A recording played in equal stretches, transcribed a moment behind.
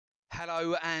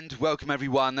Hello and welcome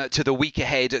everyone to the week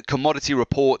ahead commodity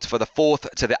report for the 4th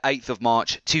to the 8th of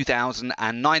March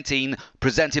 2019,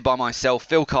 presented by myself,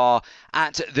 Phil Carr,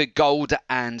 at the Gold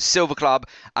and Silver Club.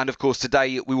 And of course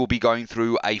today we will be going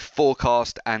through a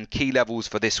forecast and key levels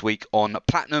for this week on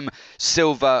platinum,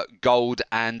 silver, gold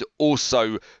and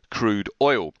also crude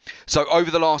oil. So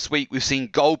over the last week we've seen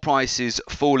gold prices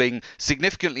falling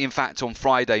significantly, in fact on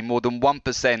Friday more than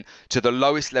 1% to the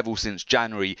lowest level since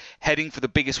January, heading for the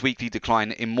biggest weekly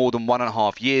decline in more than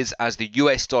 1.5 years as the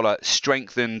US dollar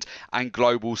strengthened and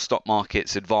global stock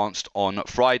markets advanced on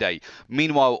Friday.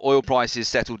 Meanwhile, oil prices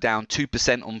settled down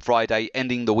 2% on Friday,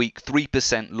 ending the week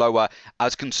 3% lower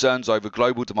as concerns over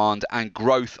global demand and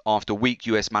growth after weak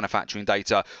US manufacturing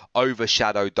data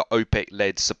overshadowed the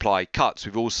OPEC-led supply cuts.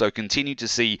 We've also continued to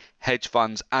see hedge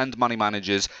funds and money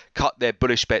managers cut their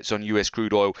bullish bets on US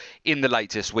crude oil in the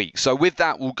latest week. So with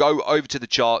that, we'll go over to the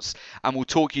charts and we'll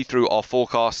talk you through our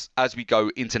forecasts as we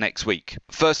go into next week.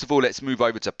 First of all, let's move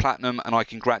over to platinum, and I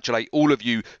congratulate all of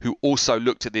you who also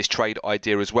looked at this trade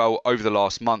idea as well over the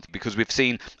last month, because we've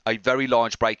seen a very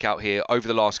large breakout here over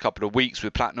the last couple of weeks,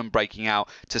 with platinum breaking out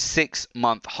to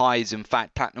 6-month highs. In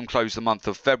fact, platinum closed the month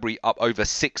of February up over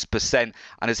 6% and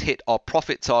has hit our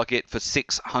profit target for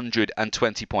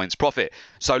 620 points profit.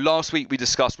 So last week we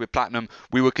discussed with platinum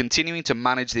we were continuing to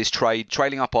manage this trade,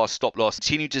 trailing up our stop loss,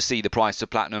 continue to see the price of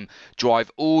platinum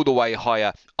drive all the way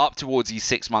higher up towards these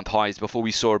 6-month highs before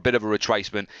we saw a bit of a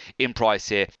retracement in price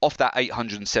here off that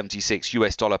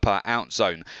 $876 per ounce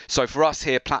zone. So for us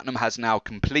here, platinum has now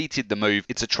completed the move.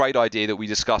 It's a trade idea that we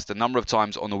discussed a number of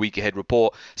times on the week ahead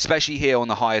report, especially here on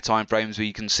the higher time frames where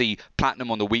you can see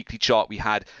platinum on the weekly chart. We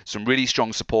had some really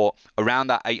strong support around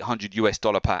that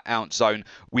 $800 per ounce zone.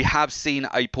 We have seen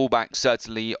a pullback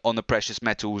certainly on the precious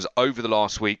metals over the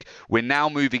last week. We're now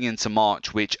moving into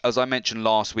March, which, as I mentioned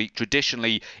last week,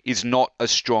 traditionally is not a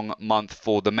strong month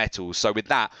for the metals. So with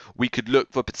that, we could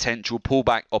look for potential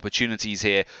pullback opportunities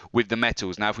here with the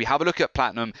metals. Now, if we have a look at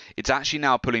platinum, it's actually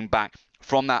now pulling back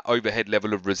from that overhead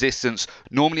level of resistance.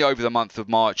 Normally over the month of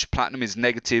March, platinum is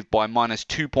negative by minus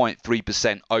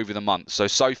 2.3% over the month. So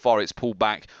far it's pulled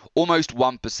back almost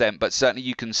 1%, but certainly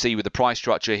you can see with the price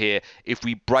structure here, if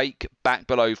we break back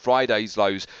below Friday's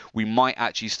lows, we might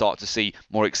actually start to see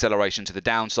more acceleration to the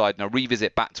downside. Now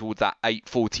revisit back towards that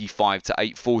 845 to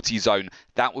 840 zone.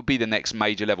 That would be the next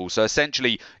major level. So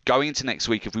essentially going into next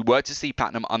week, if we were to see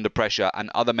platinum under pressure and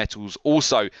other metals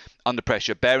also under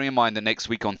pressure, bearing in mind that next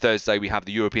week on Thursday we have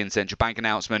the European Central Bank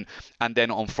announcement, and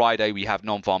then on Friday we have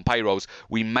non-farm payrolls,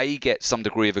 we may get some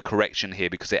degree of a correction here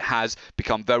because it has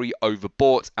become very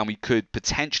overbought, and we could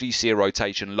potentially see a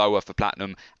rotation lower for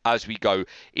platinum as we go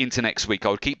into next week. I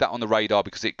would keep that on the radar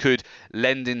because it could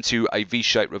lend into a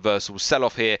V-shaped reversal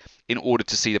sell-off here in order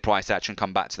to see the price action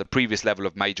come back to the previous level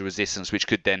of major resistance, which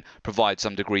could then provide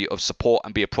some degree of support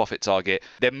and be a profit target.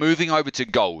 Then moving over to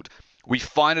gold. We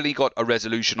finally got a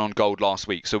resolution on gold last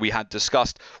week. So we had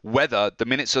discussed whether the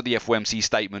minutes of the FOMC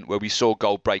statement where we saw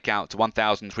gold break out to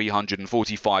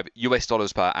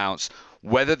 $1,345 per ounce,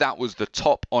 whether that was the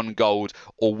top on gold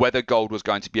or whether gold was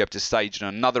going to be able to stage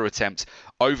another attempt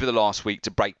over the last week to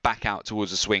break back out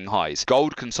towards the swing highs.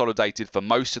 Gold consolidated for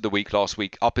most of the week last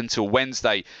week up until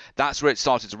Wednesday. That's where it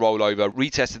started to roll over,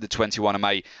 retested the 21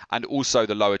 MA and also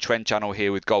the lower trend channel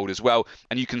here with gold as well.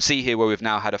 And you can see here where we've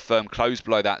now had a firm close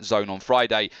below that zone on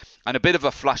Friday and a bit of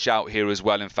a flush out here as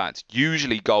well. In fact,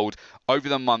 usually gold over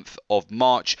the month of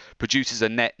March produces a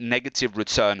net negative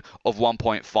return of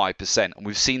 1.5%. And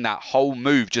we've seen that whole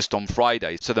move just on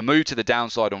Friday. So the move to the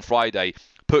downside on Friday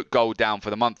put gold down for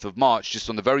the month of March, just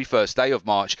on the very first day of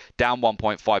March, down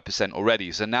 1.5%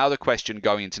 already. So now the question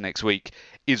going into next week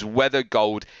is whether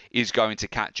gold is going to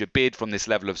catch a bid from this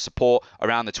level of support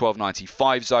around the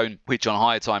 1295 zone, which on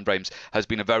higher time frames has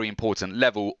been a very important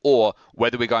level, or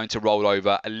whether we're going to roll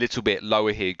over a little bit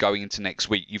lower here going into next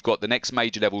week. You've got the next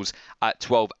major levels at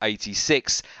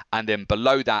 1286 and then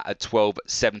below that at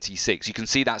 1276. You can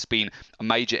see that's been a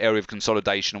major area of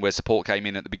consolidation where support came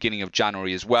in at the beginning of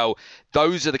January as well.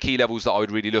 Those are the key levels that I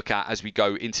would really look at as we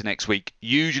go into next week.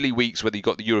 Usually weeks where you've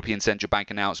got the European Central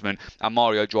Bank announcement and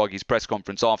Mario Draghi's press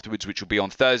conference afterwards, which will be on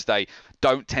Thursday,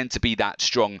 don't tend to be that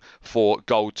strong for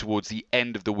gold towards the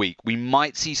end of the week. We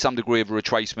might see some degree of a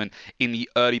retracement in the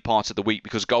early part of the week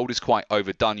because gold is quite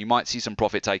overdone. You might see some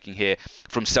profit taking here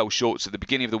from sell shorts at the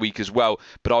beginning of the week as well,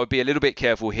 but I would be a little bit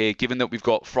careful here given that we've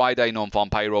got Friday non-farm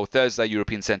payroll, Thursday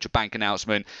European Central Bank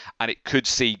announcement, and it could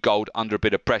see gold under a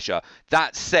bit of pressure.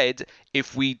 That said,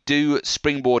 if we do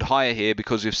springboard higher here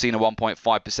because we've seen a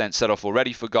 1.5% sell-off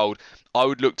already for gold, I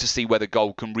would look to see whether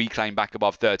gold can reclaim back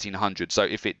above 1300. So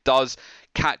if it does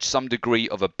catch some degree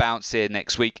of a bounce here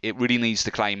next week, it really needs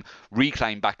to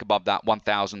reclaim back above that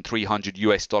 1,300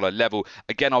 US dollar level.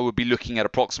 Again, I would be looking at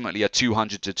approximately a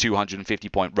 200 to 250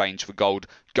 point range for gold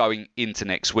going into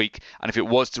next week. And if it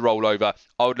was to roll over,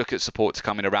 I would look at support to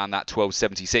come in around that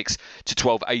 1276 to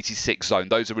 1286 zone.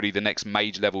 Those are really the next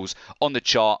major levels on the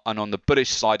chart, and on the bullish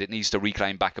side, it needs to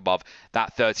reclaim back above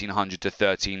that 1300 to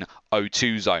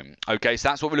 1302 zone. Okay, so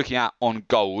that's what we're looking at on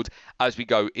gold as we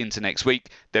go into next week.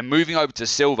 Then moving over to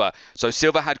silver. So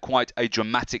silver had quite a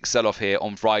dramatic sell-off here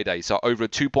on Friday, so over a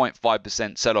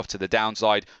 2.5% sell-off to the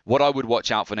downside. What I would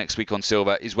watch out for next week on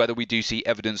silver is whether we do see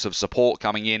evidence of support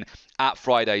coming in at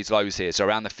Friday's lows here. So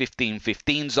around the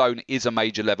 1515 zone is a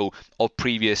major level of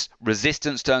previous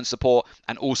resistance turn support,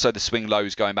 and also the swing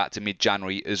lows going back to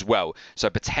mid-January as well. So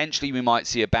potentially we might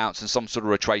see a bounce and some sort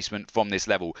of retracement from this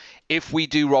level. If we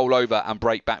do roll over and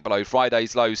break back below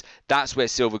Friday's lows, that's where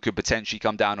silver could potentially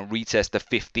come down and retest the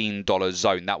 $15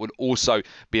 zone. That would also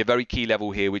be a very key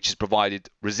level here, which has provided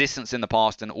resistance in the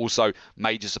past and also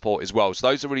major support as well. So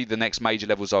those are really the next major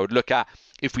levels I would look at.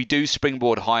 If we do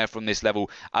springboard higher from this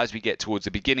level as we get towards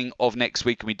the beginning of next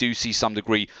week and we do see some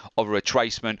degree of a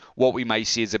retracement, what we may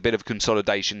see is a bit of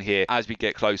consolidation here as we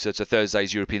get closer to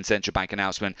Thursday's European Central Bank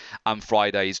announcement and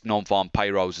Friday's non-farm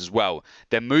payrolls as well.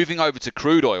 Then moving over to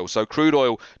crude oil. So crude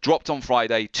oil dropped on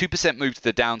Friday, 2% move to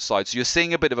the downside. So you're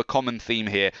seeing a bit of a common theme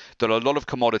here that a lot of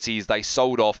commodities, they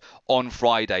sold off on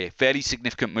Friday. Fairly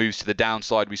significant moves to the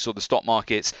downside. We saw the stock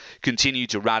markets continue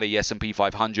to rally, S&P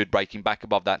 500 breaking back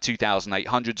above that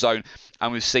 2,800 zone,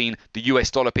 and we've seen the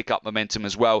US dollar pick up momentum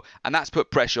as well, and that's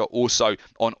put pressure also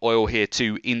on oil here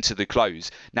too into the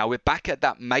close. Now we're back at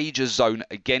that major zone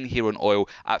again here on oil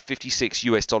at 56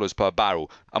 US dollars per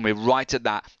barrel, and we're right at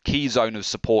that key zone of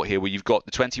support here where you've got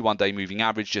the 21-day moving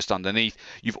average just underneath.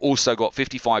 You've also got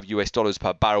 55 US dollars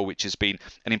per barrel, which has been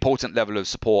an important level of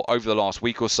support over the last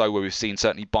week or so, where we've seen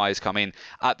certainly buyers come in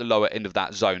at the lower end of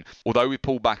that zone. Although we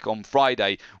pulled back on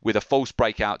Friday with a false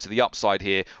breakout to the upside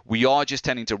here, we are just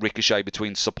tending to ricochet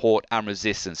between support and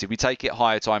resistance. If we take it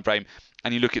higher time frame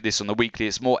and you look at this on the weekly,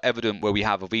 it's more evident where we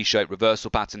have a V-shaped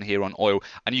reversal pattern here on oil,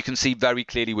 and you can see very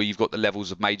clearly where you've got the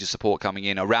levels of major support coming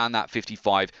in around that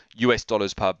 55 US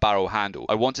dollars per barrel handle.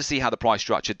 I want to see how the price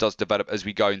structure does develop as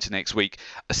we go into next week.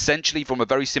 Essentially, from a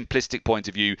very simplistic point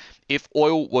of view, if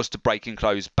oil was to break and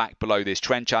close back below this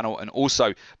trend channel and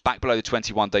also back below the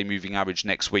 21-day moving average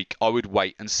next week, I would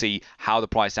wait and see how the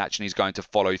price action is going to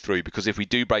follow through, because if we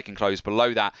do break and close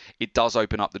below that, it does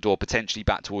open up the door potentially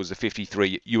back towards the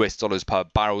 53 US dollars per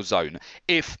barrel zone.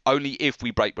 Only if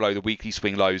we break below the weekly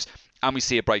swing lows and we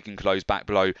see a break and close back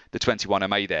below the 21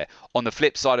 MA there. On the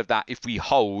flip side of that, if we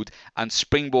hold and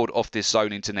springboard off this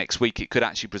zone into next week, it could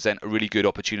actually present a really good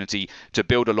opportunity to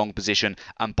build a long position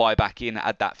and buy back in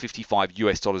at that 55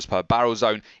 US dollars per barrel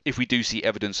zone if we do see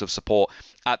evidence of support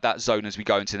at that zone as we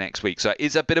go into next week. So it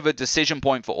is a bit of a decision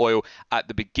point for oil at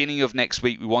the beginning of next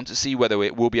week. We want to see whether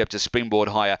it will be able to springboard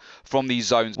higher from these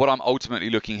zones. What I'm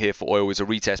ultimately looking here for oil is a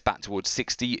retest back towards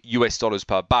 60 US dollars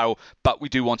per barrel, but we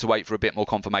do want to wait for a bit more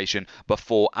confirmation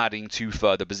before adding to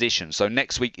further positions. So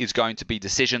next week is going to be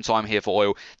decision time here for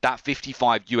oil. That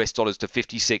 55 US dollars to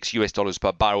 56 US dollars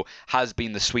per barrel has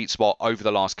been the sweet spot over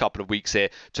the last couple of weeks here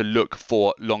to look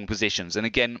for long positions. And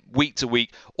again, week to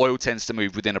week, oil tends to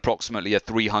move within approximately a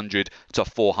 300 to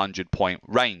 400 point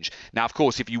range. Now, of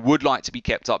course, if you would like to be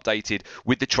kept updated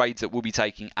with the trades that we'll be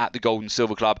taking at the Gold and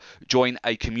Silver Club, join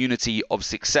a community of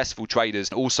successful traders.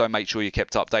 Also, make sure you're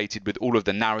kept updated with all of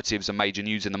the narratives and major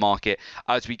news in the market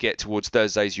as we get towards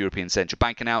Thursday's European Central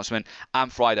Bank announcement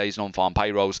and Friday's non-farm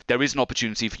payrolls. There is an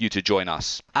opportunity for you to join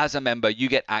us. As a member, you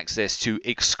get access to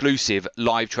exclusive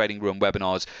live trading room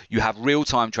webinars. You have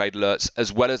real-time trade alerts,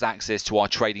 as well as access to our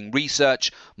trading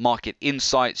research, market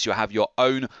insights. You have your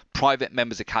own private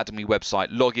Members Academy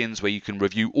website logins where you can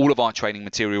review all of our training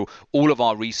material, all of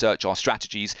our research, our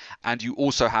strategies, and you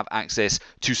also have access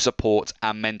to support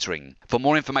and mentoring. For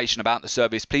more information about the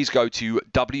service, please go to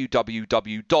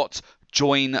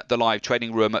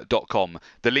www.jointhelivetradingroom.com.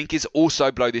 The link is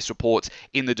also below this report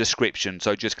in the description.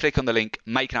 So just click on the link,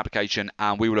 make an application,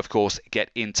 and we will of course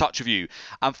get in touch with you.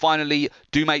 And finally,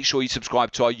 do make sure you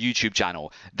subscribe to our YouTube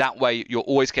channel. That way you're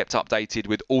always kept updated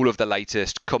with all of the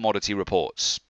latest commodity reports.